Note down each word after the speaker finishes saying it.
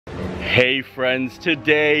Hey friends,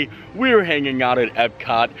 today we're hanging out at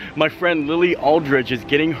Epcot. My friend Lily Aldridge is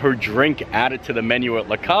getting her drink added to the menu at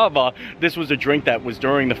La Cava. This was a drink that was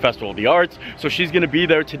during the Festival of the Arts, so she's gonna be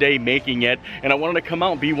there today making it, and I wanted to come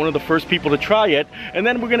out and be one of the first people to try it. And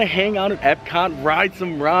then we're gonna hang out at Epcot, ride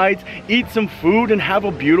some rides, eat some food, and have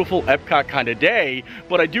a beautiful Epcot kind of day.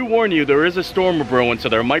 But I do warn you, there is a storm brewing, so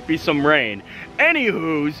there might be some rain.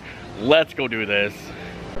 Anywho's, let's go do this.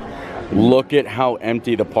 Look at how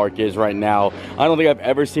empty the park is right now. I don't think I've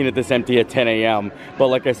ever seen it this empty at 10 a.m. But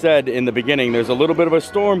like I said in the beginning, there's a little bit of a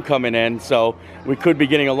storm coming in, so we could be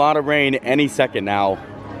getting a lot of rain any second now.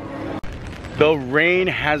 The rain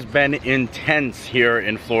has been intense here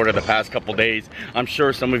in Florida the past couple days. I'm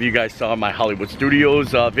sure some of you guys saw my Hollywood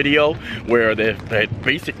Studios video where they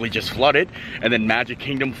basically just flooded, and then Magic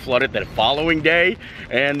Kingdom flooded that following day.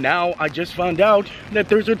 And now I just found out that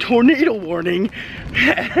there's a tornado warning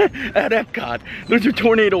at Epcot. There's a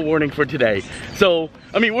tornado warning for today. So,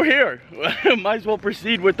 I mean, we're here. Might as well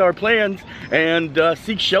proceed with our plans and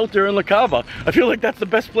seek shelter in La Cava. I feel like that's the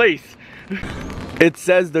best place. It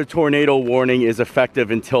says the tornado warning is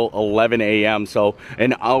effective until 11 a.m. so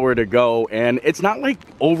an hour to go, and it's not like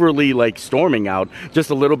overly like storming out,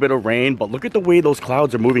 just a little bit of rain. But look at the way those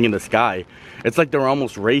clouds are moving in the sky. It's like they're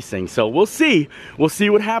almost racing. So we'll see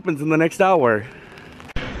what happens in the next hour.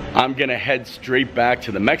 I'm gonna head straight back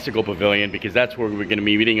to the Mexico Pavilion because that's where we're gonna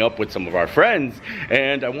be meeting up with some of our friends.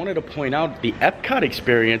 And I wanted to point out the Epcot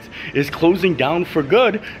Experience is closing down for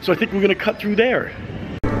good, so I think we're gonna cut through there.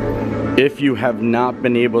 If you have not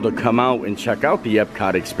been able to come out and check out the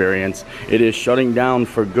Epcot Experience, it is shutting down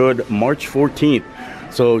for good March 14th.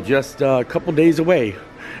 So just a couple days away.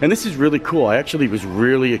 And this is really cool. I actually was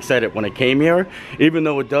really excited when I came here, even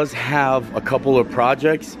though it does have a couple of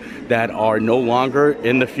projects that are no longer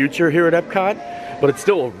in the future here at Epcot, but it's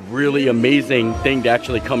still a really amazing thing to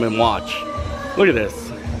actually come and watch. Look at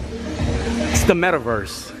this. It's the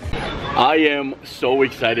metaverse. I am so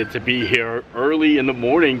excited to be here early in the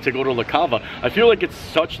morning to go to La Cava. I feel like it's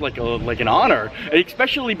such like an honor,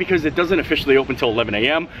 especially because it doesn't officially open till 11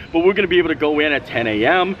 a.m. but we're gonna be able to go in at 10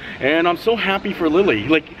 a.m. and I'm so happy for Lily.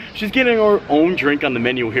 Like, she's getting her own drink on the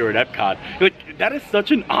menu here at Epcot. Like, that is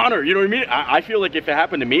such an honor, you know what I mean? I feel like if it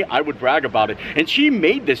happened to me, I would brag about it. And she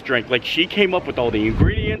made this drink. Like, she came up with all the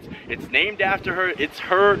ingredients. It's named after her. It's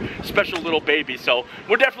her special little baby. So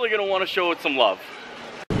we're definitely gonna wanna show it some love.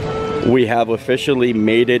 We have officially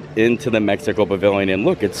made it into the Mexico Pavilion, and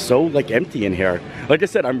look, it's so like empty in here. Like I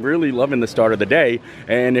said, I'm really loving the start of the day,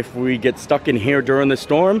 and if we get stuck in here during the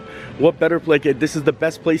storm, what better place? This is the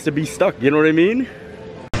best place to be stuck, you know what I mean?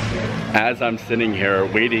 As I'm sitting here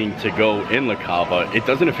waiting to go in La Cava, it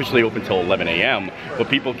doesn't officially open till 11 a.m. but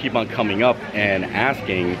people keep on coming up and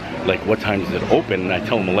asking like what time does it open, and I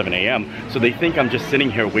tell them 11 a.m. so they think I'm just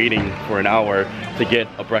sitting here waiting for an hour to get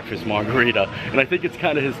a breakfast margarita, and I think it's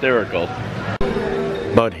kind of hysterical.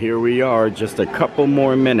 But here we are, just a couple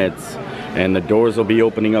more minutes and the doors will be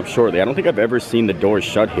opening up shortly. I don't think I've ever seen the doors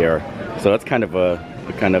shut here, so that's kind of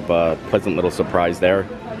a pleasant little surprise there.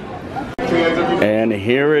 And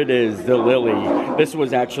here it is, the Lily. This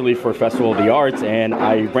was actually for Festival of the Arts, and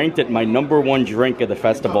I ranked it my #1 drink at the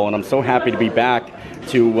festival, and I'm so happy to be back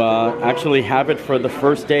to actually have it for the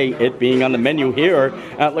first day, it being on the menu here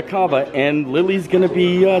at La Cava, and Lily's gonna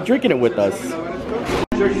be drinking it with us.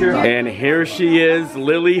 And here she is,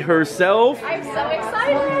 Lily herself. I'm so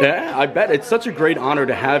excited. Yeah, I bet. It's such a great honor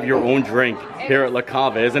to have your own drink here at La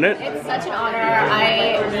Cava, isn't it? It's such an honor.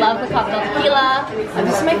 I love the Cava Del Tequila.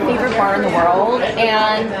 This is my favorite bar in the world,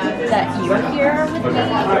 and that you're here with me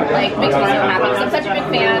like makes me so happy because I'm such a big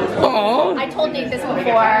fan. Aww. I told Nate this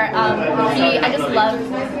before. I just love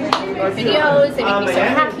your videos. They make me so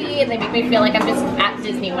happy, and they make me feel like I'm just at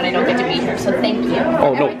Disney when I don't get to be here. So thank you.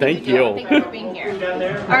 Oh no, thank you. Thank you for being here.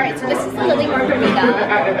 All right, so this is the Lily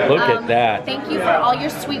Margarita. Look at that. Thank you for all your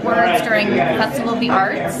sweet words during the Festival of the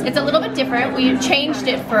Arts. It's a little bit different. We changed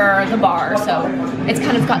it for the bar, so it's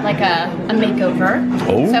kind of got like a makeover.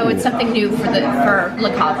 Oh. So it's something new for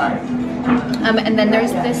La Cava. And then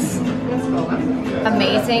there's this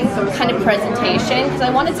amazing kind of presentation because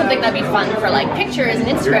I wanted something that'd be fun for like pictures and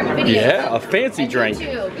Instagram and videos. Yeah, a fancy drink.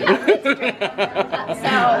 YouTube. Yeah, fancy drink.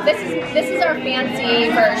 So this is our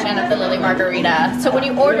fancy version of the Lily Margarita. So when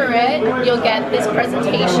you order it, you'll get this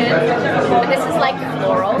presentation. And this is like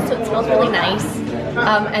floral, so it smells really nice.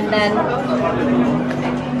 And then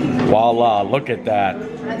voila, look at that.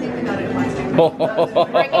 bringing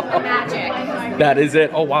the magic. That is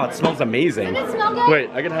it. Oh wow, it smells amazing. Does it smell good? Wait,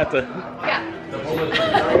 I'm gonna have to. Yeah.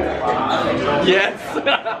 Yes.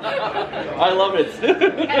 I love it.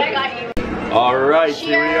 And I got you. All right,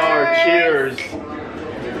 here we are. Cheers.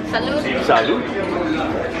 Salud. Salud.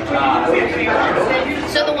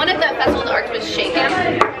 So the one at the Festival of the Arts was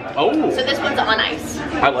shaken. Oh. So this one's on ice.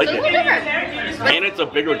 I like so it. It's a little different. And it's a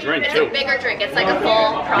bigger drink It's too. a bigger drink. It's like a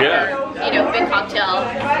full, proper, you know, big cocktail.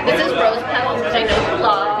 This is rose petals, which I know you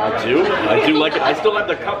love. I do like it. I still have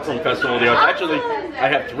the cup from Festival of the Arts. Actually, I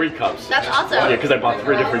have 3 cups. That's awesome. Yeah, because I bought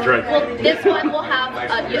 3 different drinks. Well, this one will have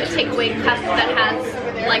a takeaway cup that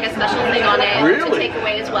has like a special thing on it to take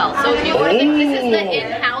away as well. So if you order this is the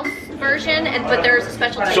in-house version, but there's a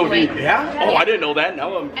special takeaway. So yeah? Oh, I didn't know that.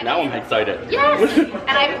 Now I'm excited. Yes. And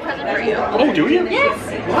I have a present for you. Oh, do you? Yes.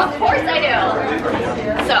 Of course I do.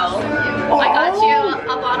 So I got you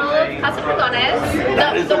a bottle of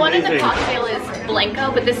Casamigos. The one in the cocktail is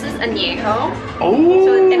Blanco, but this is Añejo. Oh.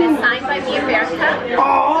 So it is signed by me and Bertha.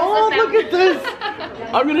 Oh, look at this.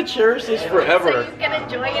 I'm gonna cherish this forever. So you can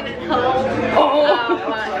enjoy it at home.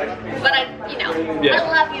 But I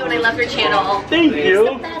love you and I love your channel. Thank you.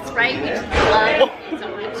 It's the best, right? We just love you so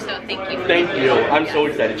much. So thank you. Thank you. I'm so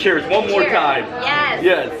excited. Cheers. One more time. Yes.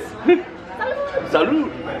 Yes.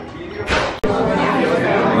 Salud.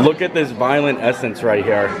 Look at this Violent Essence right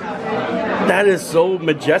here. That is so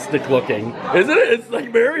majestic looking, isn't it? It's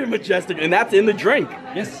like very majestic, and that's in the drink.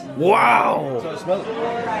 Yes. Wow. So smell it.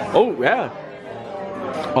 Oh yeah.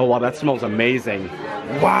 Oh wow, that smells amazing.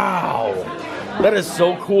 Wow. That is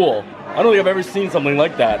so cool. I don't think I've ever seen something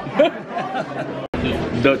like that.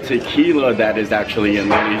 The tequila that is actually in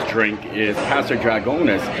Lily's drink is Casa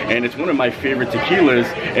Dragones, and it's one of my favorite tequilas,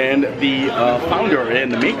 and the founder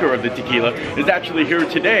and the maker of the tequila is actually here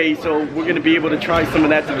today, so we're going to be able to try some of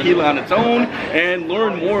that tequila on its own and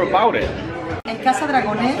learn more about it. In Casa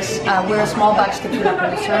Dragones, we're a small batch tequila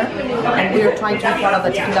producer, and we're trying to be part of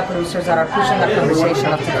the tequila producers that are pushing the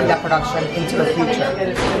conversation of tequila production into the future.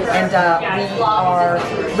 And we are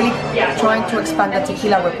really trying to expand the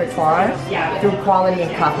tequila repertoire through quality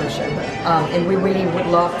and craftsmanship. And we really would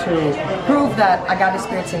love to prove that agave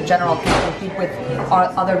spirits in general can compete with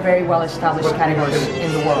our other very well-established categories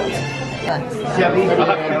in the world. Yo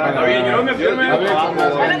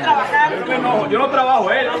no trabajo,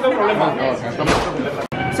 no tengo problema.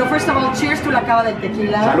 So first of all, cheers to la Cava Del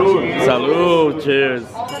Tequila. Salud. Salud. Cheers.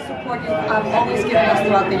 All the support you have always given us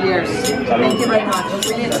throughout the years. Thank you very much. We're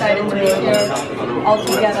really excited to be here all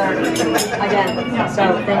together again. So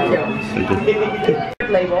thank you.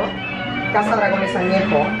 Label, Casa Dragones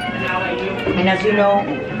Añejo. And as you know,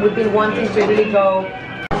 we've been wanting to really go.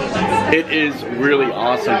 It is really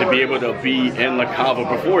awesome to be able to be in La Cava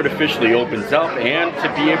before it officially opens up, and to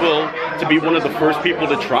be able to be one of the first people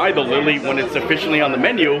to try the Lily when it's officially on the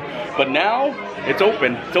menu. But now it's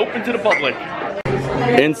open. It's open to the public.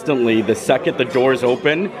 Instantly, the second the doors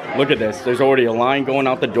open, look at this. There's already a line going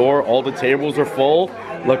out the door. All the tables are full.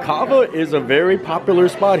 La Cava is a very popular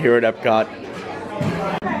spot here at Epcot.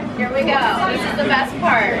 Here we go. This is the best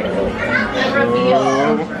part. The reveal.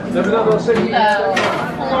 The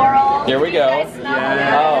floral. Here we go. Yes.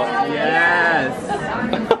 Oh, yes.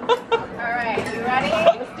 Alright, you ready?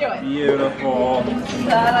 Let's do it. Beautiful.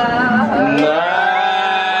 Yeah.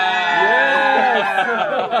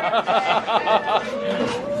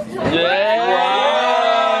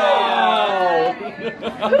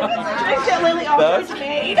 Drink that Lily always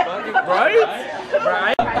made. Right?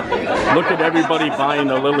 Right? Look at everybody buying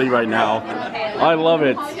the Lily right now. I love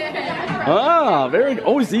it. Ah, very.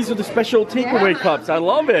 Oh, these are the special takeaway cups. I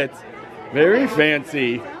love it. Very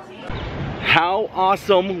fancy. How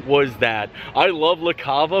awesome was that? I love La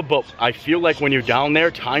Cava, but I feel like when you're down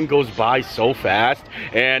there, time goes by so fast.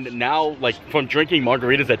 And now, like, from drinking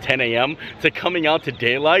margaritas at 10 a.m. to coming out to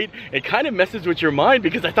daylight, it kind of messes with your mind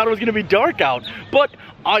because I thought it was going to be dark out. But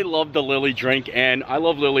I love the Lily drink, and I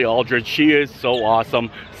love Lily Aldridge. She is so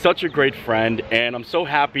awesome, such a great friend, and I'm so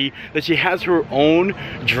happy that she has her own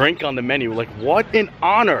drink on the menu. Like, what an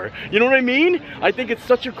honor. You know what I mean? I think it's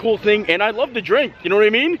such a cool thing, and I love the drink. You know what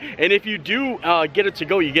I mean? And if you do get it to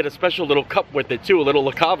go, you get a special little cup with it too, a little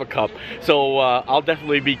La Cava cup. So I'll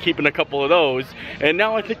definitely be keeping a couple of those. And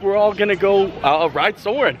now I think we're all gonna go ride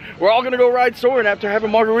Soarin'. We're all gonna go ride Soarin' after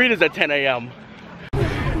having margaritas at 10 a.m.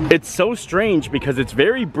 It's so strange because it's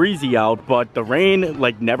very breezy out, but the rain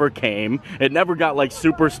like never came. It never got like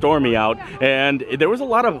super stormy out, and there was a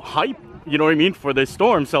lot of hype, you know what I mean, for this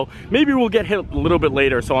storm. So maybe we'll get hit a little bit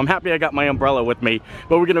later. So I'm happy I got my umbrella with me,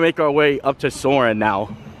 but we're gonna make our way up to Soarin' now.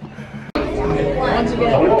 My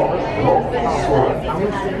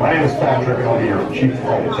name is Patrick, and I'll be your chief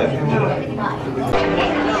flight attendant.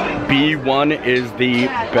 B1 is the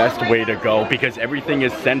best way to go because everything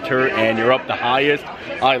is center and you're up the highest.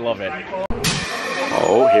 I love it.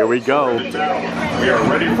 Oh, here we go. We are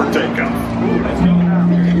ready for takeoff.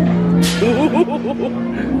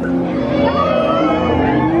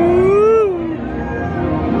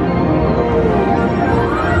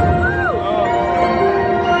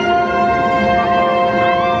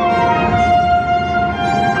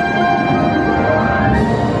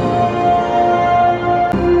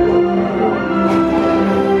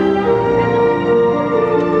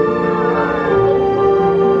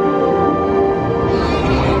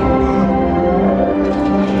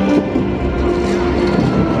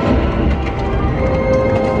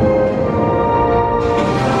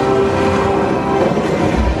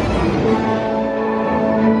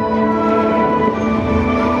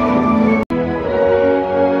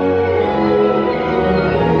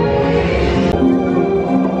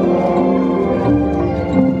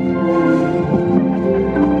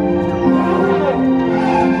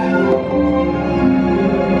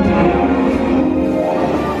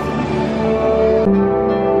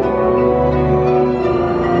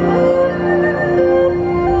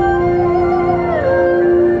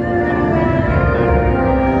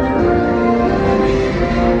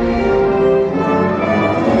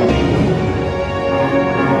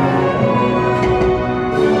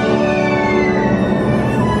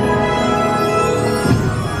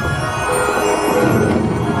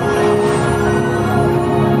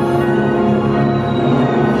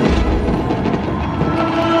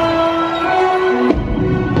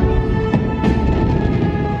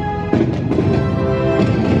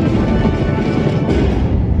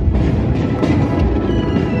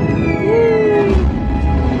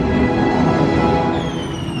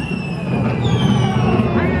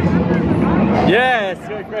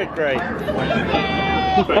 Great.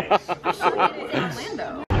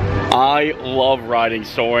 I love riding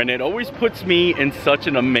Soarin'. It always puts me in such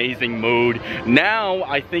an amazing mood. Now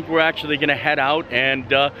I think we're actually gonna head out and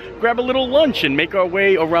grab a little lunch and make our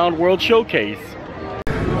way around World Showcase.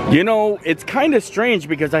 You know, it's kind of strange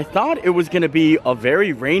because I thought it was going to be a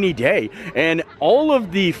very rainy day, and all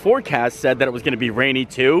of the forecasts said that it was going to be rainy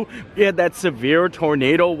too. We had that severe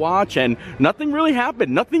tornado watch and nothing really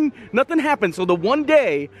happened. Nothing happened. So the one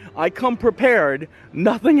day I come prepared,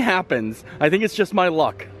 nothing happens. I think it's just my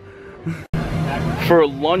luck. For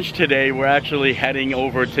lunch today, we're actually heading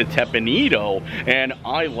over to Teppan, and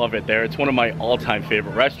I love it there. It's one of my all-time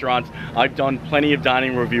favorite restaurants. I've done plenty of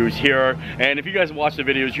dining reviews here, and if you guys watch the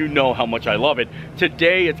videos, you know how much I love it.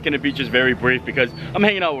 Today, it's gonna be just very brief because I'm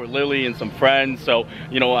hanging out with Lily and some friends, so,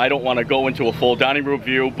 you know, I don't wanna go into a full dining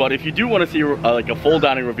review, but if you do wanna see like a full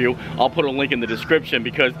dining review, I'll put a link in the description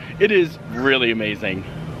because it is really amazing.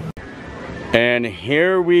 And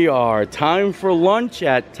here we are, time for lunch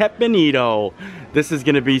at Teppan. This is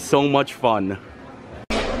gonna be so much fun.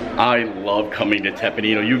 I love coming to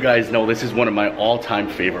Teppan. You guys know this is one of my all-time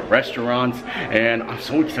favorite restaurants, and I'm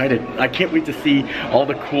so excited. I can't wait to see all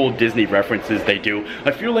the cool Disney references they do.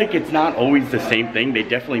 I feel like it's not always the same thing. They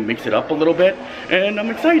definitely mix it up a little bit, and I'm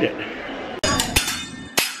excited.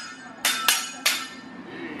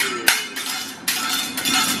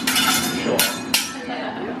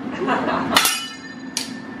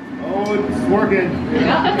 Oh, it's working.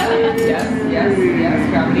 Yes,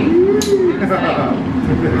 gravity.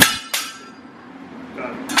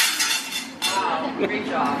 Wow, great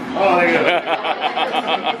job. Oh, there you go.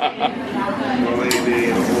 Lady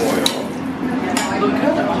in oil.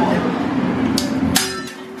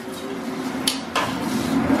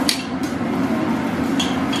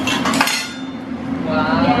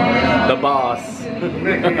 Wow. The boss.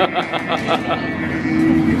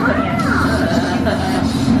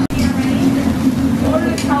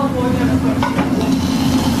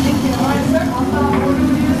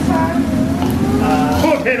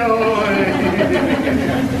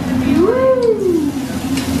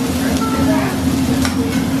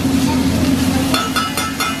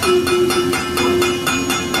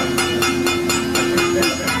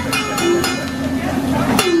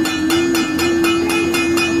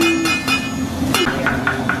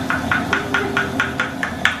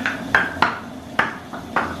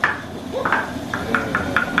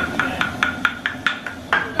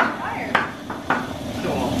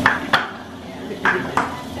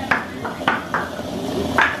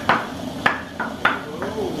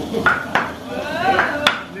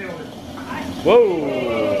 Whoa!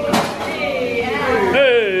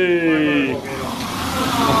 Hey!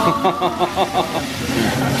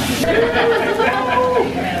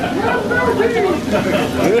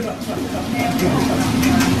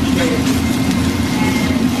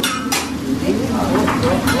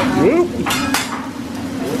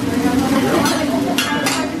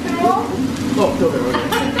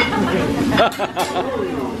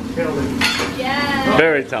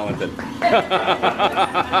 Very talented.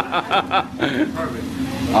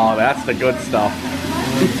 Oh, that's the good stuff.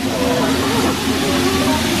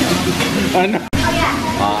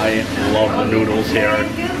 I love the noodles here.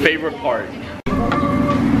 Favorite part.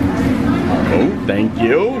 Oh, thank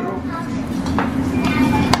you.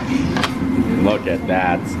 Look at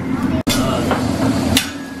that.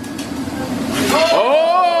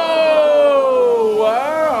 Oh,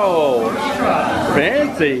 wow.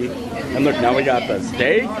 Fancy. And look, now we got the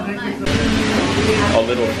steak. A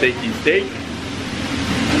little steaky steak.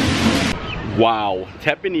 Wow,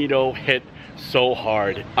 Teppan hit so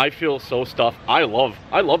hard. I feel so stuffed. I love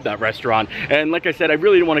that restaurant. And like I said, I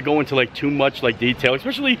really don't want to go into like too much like detail,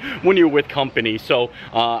 especially when you're with company. So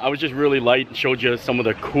I was just really light and showed you some of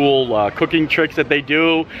the cool cooking tricks that they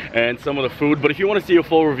do and some of the food. But if you want to see a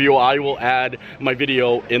full review, I will add my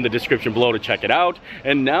video in the description below to check it out.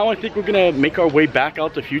 And now I think we're gonna make our way back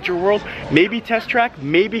out to Future World. Maybe Test Track,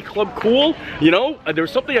 maybe Club Cool. You know,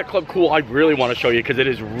 there's something at Club Cool I really want to show you because it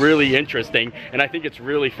is really interesting and I think it's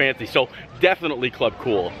really fancy. So definitely Club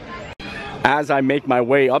Cool. As I make my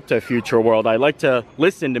way up to Future World, I like to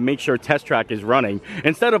listen to make sure Test Track is running.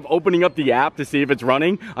 Instead of opening up the app to see if it's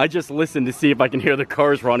running, I just listen to see if I can hear the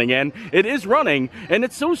cars running, and it is running. And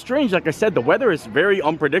it's so strange, like I said, the weather is very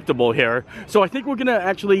unpredictable here. So I think we're gonna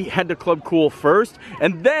actually head to Club Cool first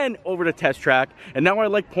and then over to Test Track. And now I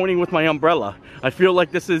like pointing with my umbrella. I feel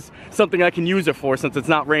like this is something I can use it for since it's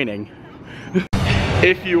not raining.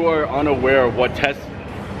 If you are unaware of what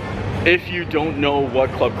if you don't know what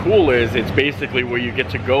Club Cool is, it's basically where you get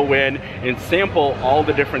to go in and sample all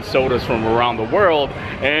the different sodas from around the world,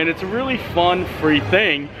 and it's a really fun, free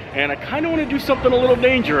thing, and I kind of want to do something a little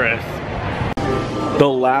dangerous. The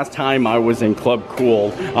last time I was in Club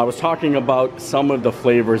Cool, I was talking about some of the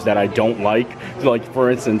flavors that I don't like. Like, for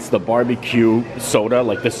instance, the barbecue soda.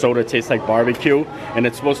 Like, the soda tastes like barbecue, and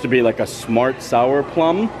it's supposed to be like a smart sour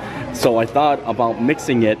plum. So I thought about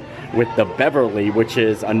mixing it with the Beverly, which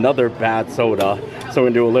is another bad soda. So we're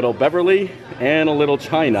gonna do a little Beverly and a little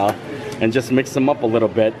China and just mix them up a little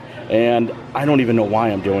bit. And I don't even know why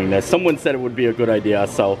I'm doing this. Someone said it would be a good idea,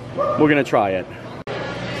 so we're gonna try it.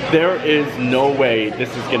 There is no way this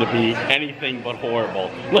is gonna be anything but horrible.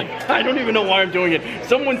 Like, I don't even know why I'm doing it.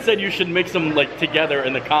 Someone said you should mix them like together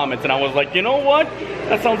in the comments, and I was like, you know what?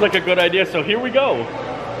 That sounds like a good idea, so here we go.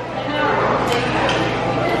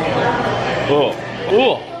 Oh,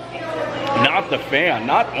 oh. Not the fan,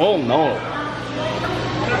 not, oh no.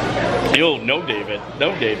 Ew, no David,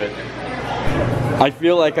 no David. I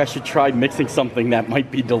feel like I should try mixing something that might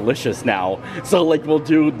be delicious now. So like we'll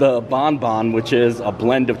do the Bonbon, which is a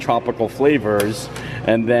blend of tropical flavors.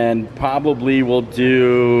 And then probably we'll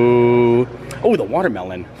do, oh, the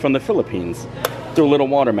watermelon from the Philippines. Do a little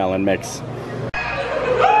watermelon mix.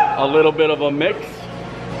 A little bit of a mix.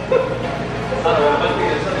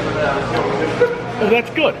 Oh, that's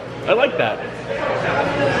good. I like that.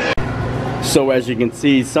 So as you can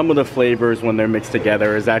see, some of the flavors when they're mixed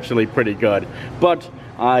together is actually pretty good. But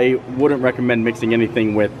I wouldn't recommend mixing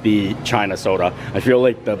anything with the China soda. I feel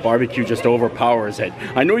like the barbecue just overpowers it.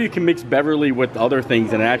 I know you can mix Beverly with other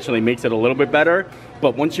things and it actually makes it a little bit better.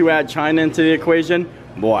 But once you add China into the equation,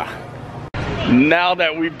 boy. Now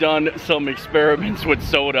that we've done some experiments with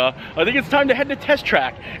soda, I think it's time to head to Test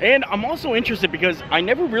Track. And I'm also interested because I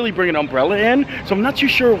never really bring an umbrella in, so I'm not too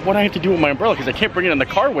sure what I have to do with my umbrella because I can't bring it in the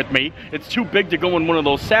car with me. It's too big to go in one of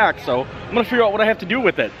those sacks, so I'm gonna figure out what I have to do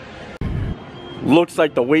with it. Looks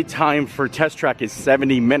like the wait time for Test Track is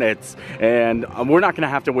 70 minutes, and we're not gonna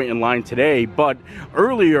have to wait in line today, but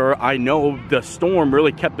earlier I know the storm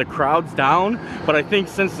really kept the crowds down, but I think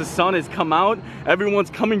since the sun has come out, everyone's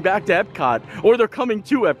coming back to Epcot, or they're coming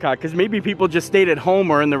to Epcot, because maybe people just stayed at home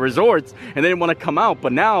or in the resorts and they didn't want to come out,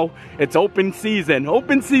 but now it's open season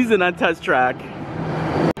on Test Track.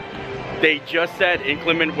 They just said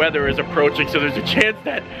inclement weather is approaching, so there's a chance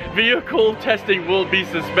that vehicle testing will be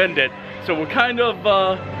suspended. So we're kind of,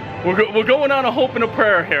 we're going on a hope and a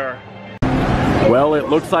prayer here. Well, it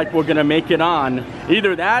looks like we're gonna make it on.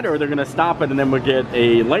 Either that or they're gonna stop it and then we'll get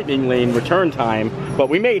a lightning lane return time. But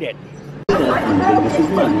we made it.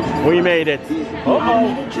 We made it.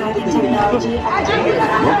 Uh-oh.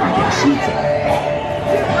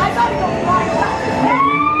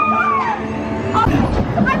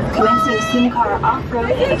 Commencing Scenic Car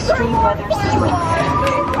Off-Road Extreme Weather Sequence.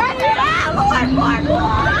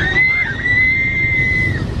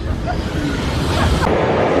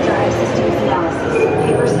 Drive systems analysis.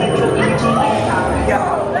 Paper central energy and power.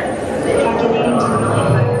 Calculating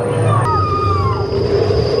terminal input.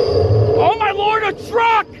 Oh my lord, a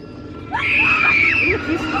truck!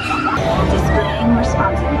 Displaying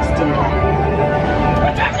responsiveness data.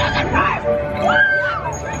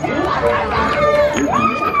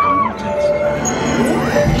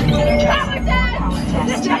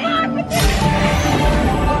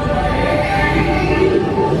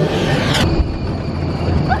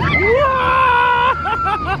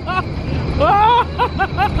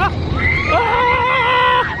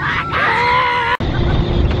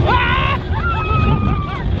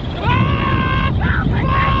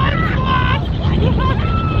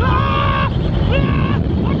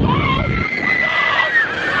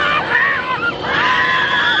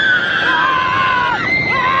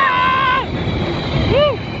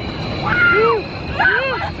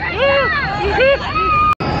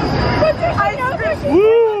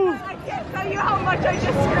 I can't tell you how much I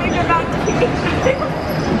just screamed about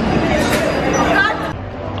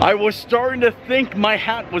I was starting to think my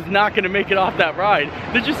hat was not going to make it off that ride.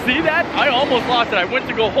 Did you see that? I almost lost it. I went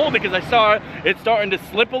to go hold it because I saw it starting to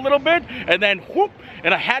slip a little bit, and then whoop,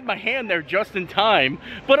 and I had my hand there just in time.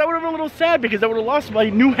 But I would have been a little sad because I would have lost my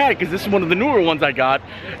new hat because this is one of the newer ones I got.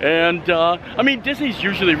 And I mean, Disney's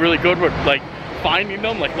usually really good with like finding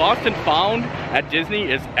them. Like Lost and Found at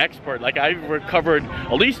Disney is expert. Like I've recovered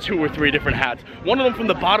at least 2 or 3 different hats. One of them from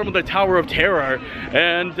the bottom of the Tower of Terror.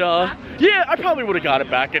 And yeah, I probably would have got it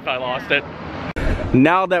back if I lost it.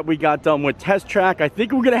 Now that we got done with Test Track, I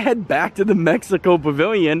think we're gonna head back to the Mexico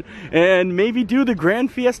Pavilion and maybe do the Grand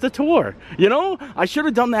Fiesta Tour. You know, I should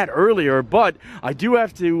have done that earlier, but I do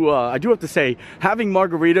have to say, having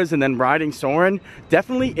margaritas and then riding Soarin'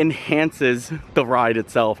 definitely enhances the ride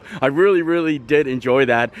itself. I really did enjoy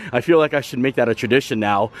that. I feel like I should make that a tradition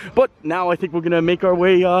now. But now I think we're gonna make our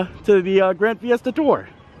way to the Grand Fiesta Tour.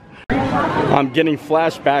 I'm getting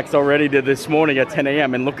flashbacks already to this morning at 10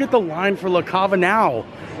 a.m. and look at the line for La Cava now.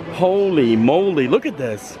 Holy moly, look at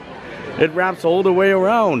this. It wraps all the way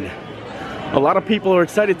around. A lot of people are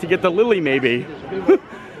excited to get the Lily maybe.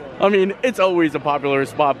 I mean, it's always a popular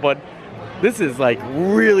spot, but this is like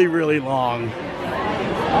really long.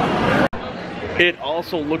 It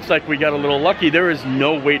also looks like we got a little lucky. There is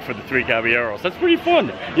no wait for the 3 Caballeros. That's pretty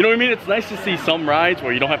fun. You know what I mean? It's nice to see some rides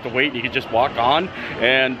where you don't have to wait and you can just walk on.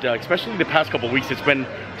 And especially the past couple weeks, it's been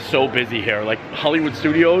so busy here. Like Hollywood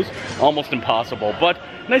Studios, almost impossible. But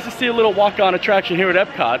nice to see a little walk-on attraction here at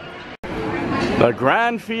Epcot. The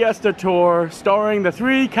Grand Fiesta Tour starring the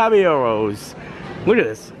 3 Caballeros. Look at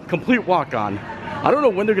this, complete walk-on. I don't know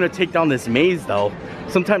when they're gonna take down this maze though.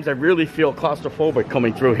 Sometimes I really feel claustrophobic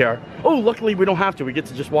coming through here. Oh, luckily we don't have to. We get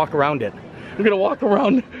to just walk around it. We're gonna walk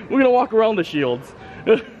around the shields.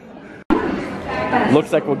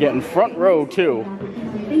 Looks like we're getting front row too.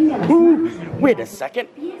 Ooh, wait a second.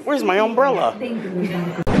 Where's my umbrella?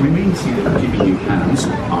 Remain seated, keeping your hands,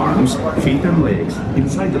 arms, feet and legs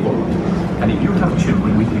inside the boat. And if you have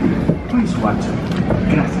children with you, please watch them.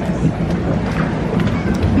 Gracias.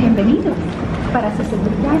 Bienvenidos. Para su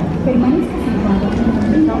seguridad, permanezca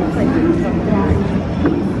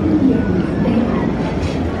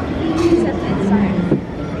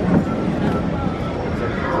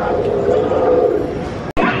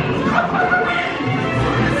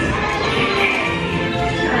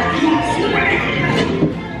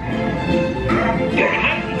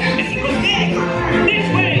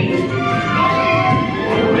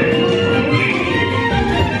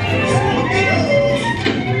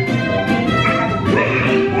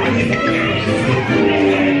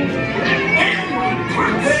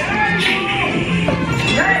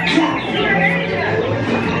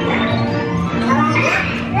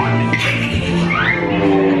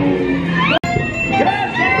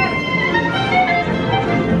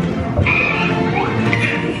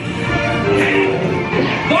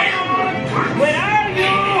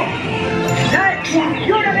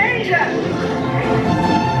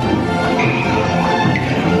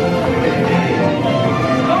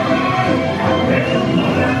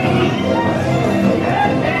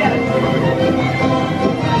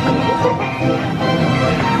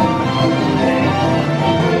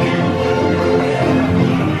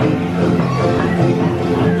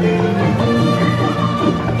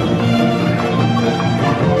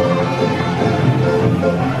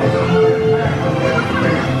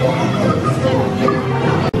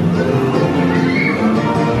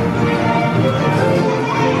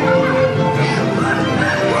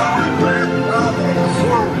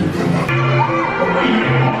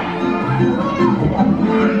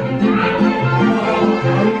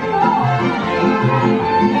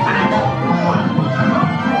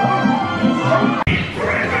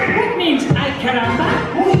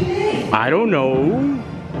I don't know.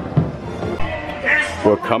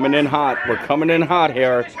 We're coming in hot. We're coming in hot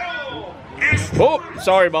here. Oh,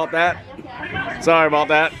 sorry about that. Sorry about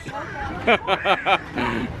that.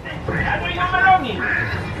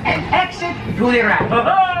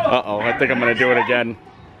 Uh-oh, I think I'm gonna do it again.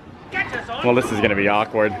 Well, this is gonna be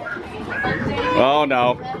awkward. Oh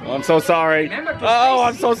no, I'm so sorry. Oh,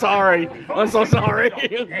 I'm so sorry. I'm so sorry.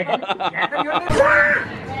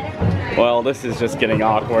 Well, this is just getting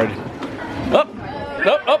awkward. Up,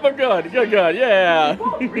 I'm good, good, yeah.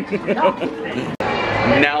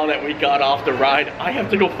 Now that we got off the ride, I have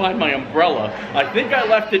to go find my umbrella. I think I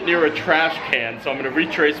left it near a trash can, so I'm gonna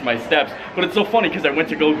retrace my steps. But it's so funny because I went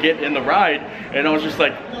to go get in the ride and I was just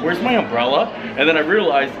like, where's my umbrella? And then I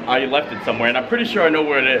realized I left it somewhere and I'm pretty sure I know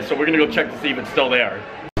where it is. So we're gonna go check to see if it's still there.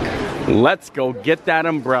 Let's go get that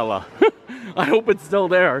umbrella. I hope it's still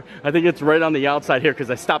there. I think it's right on the outside here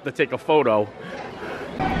because I stopped to take a photo.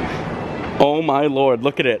 Oh my Lord,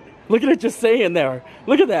 look at it. Look at it just saying there.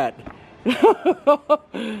 Look at that.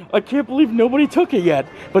 I can't believe nobody took it yet,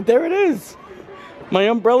 but there it is. My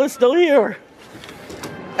umbrella's still here.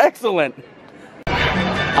 Excellent.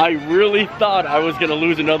 I really thought I was gonna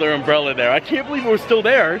lose another umbrella there. I can't believe it was still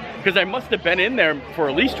there because I must have been in there for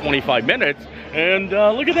at least 25 minutes. And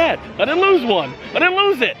look at that. I didn't lose one. I didn't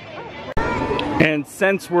lose it. And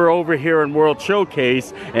since we're over here in World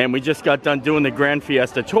Showcase and we just got done doing the Grand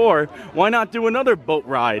Fiesta Tour, why not do another boat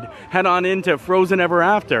ride? Head on into Frozen Ever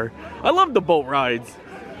After. I love the boat rides.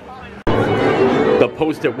 The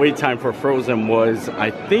posted wait time for Frozen was, I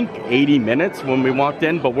think, 80 minutes when we walked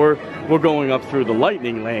in, but we're going up through the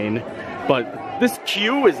lightning lane. But this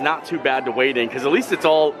queue is not too bad to wait in because at least it's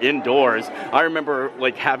all indoors. I remember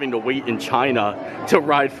like having to wait in China to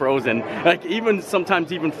ride Frozen, like even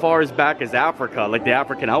sometimes even far as back as Africa, like the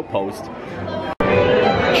African outpost.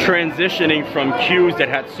 Transitioning from queues that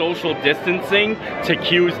had social distancing to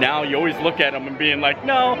queues now, you always look at them and being like,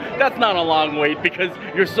 no, that's not a long wait because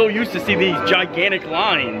you're so used to see these gigantic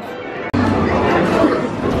lines.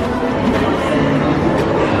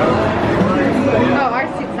 Oh, our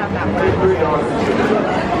seat's not that way.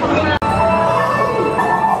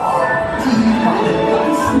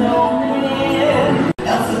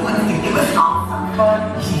 Elsa wants to give us all some fun.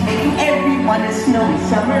 She's making everyone a snowy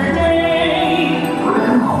summer day.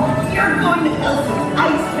 You're going to Elsa's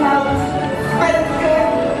ice palace. Let's go.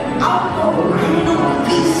 I'll go. It'll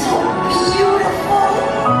be so beautiful.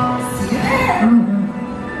 See you there.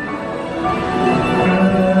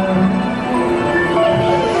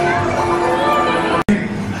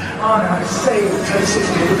 On our sail places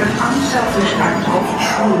with an unselfish act of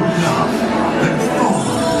true love and full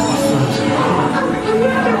of frozen heart.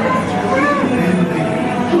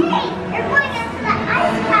 You're going into the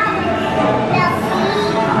ice palace, Elsie.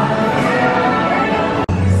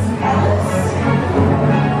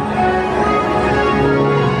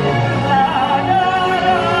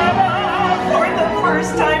 For the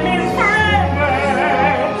first time in forever.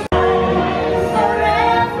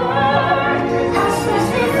 Forever, as was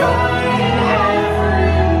before evermore.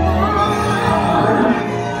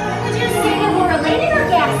 Would you say that we're related or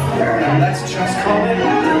guests? Let's just call it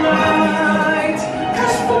delight.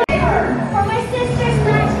 For my sister's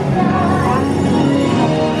magic love.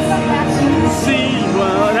 See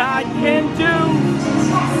what I can do.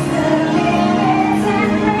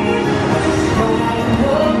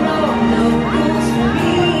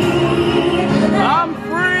 I'm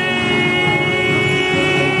free.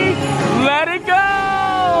 Let it go.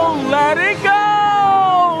 Let it go.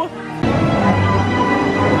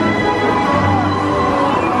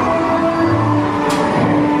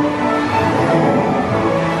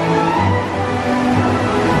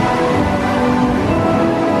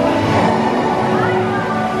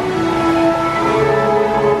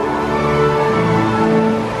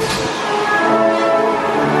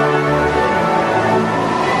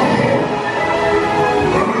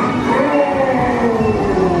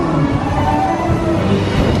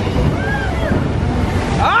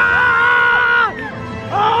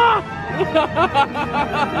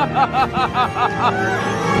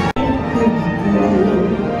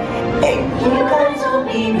 And you guys will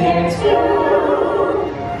be there too.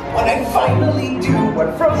 When I finally do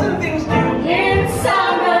what frozen things do in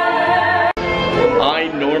summer.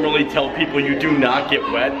 I normally tell people you do not get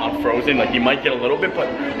wet on Frozen, like you might get a little bit, but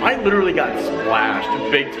I literally got splashed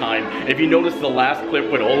big time. If you noticed the last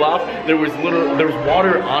clip with Olaf, there was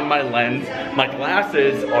water on my lens. My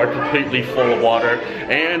glasses are completely full of water,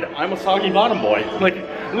 and I'm a soggy bottom boy. Like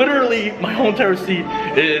literally my whole entire seat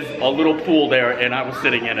is a little pool there, and I was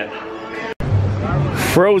sitting in it.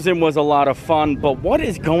 Frozen was a lot of fun, but what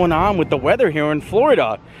is going on with the weather here in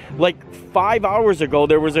Florida? Like 5 hours ago,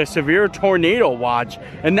 there was a severe tornado watch,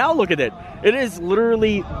 and now look at it. It is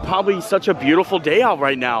literally probably such a beautiful day out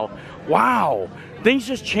right now. Wow, things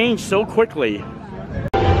just changed so quickly.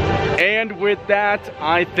 And with that,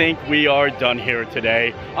 I think we are done here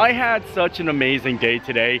today. I had such an amazing day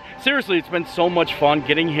today. Seriously, it's been so much fun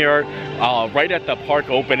getting here right at the park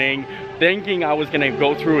opening. thinking I was gonna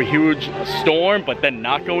go through a huge storm, but then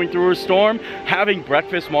not going through a storm, having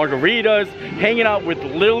breakfast margaritas, hanging out with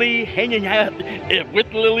Lily, hanging out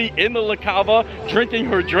with Lily in the La Cava, drinking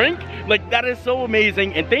her drink. Like, that is so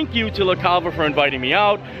amazing. And thank you to La Cava for inviting me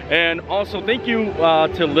out. And also thank you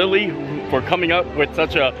to Lily for coming up with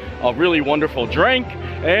such a really wonderful drink.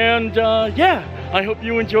 And yeah, I hope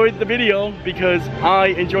you enjoyed the video because I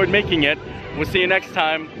enjoyed making it. We'll see you next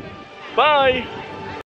time. Bye.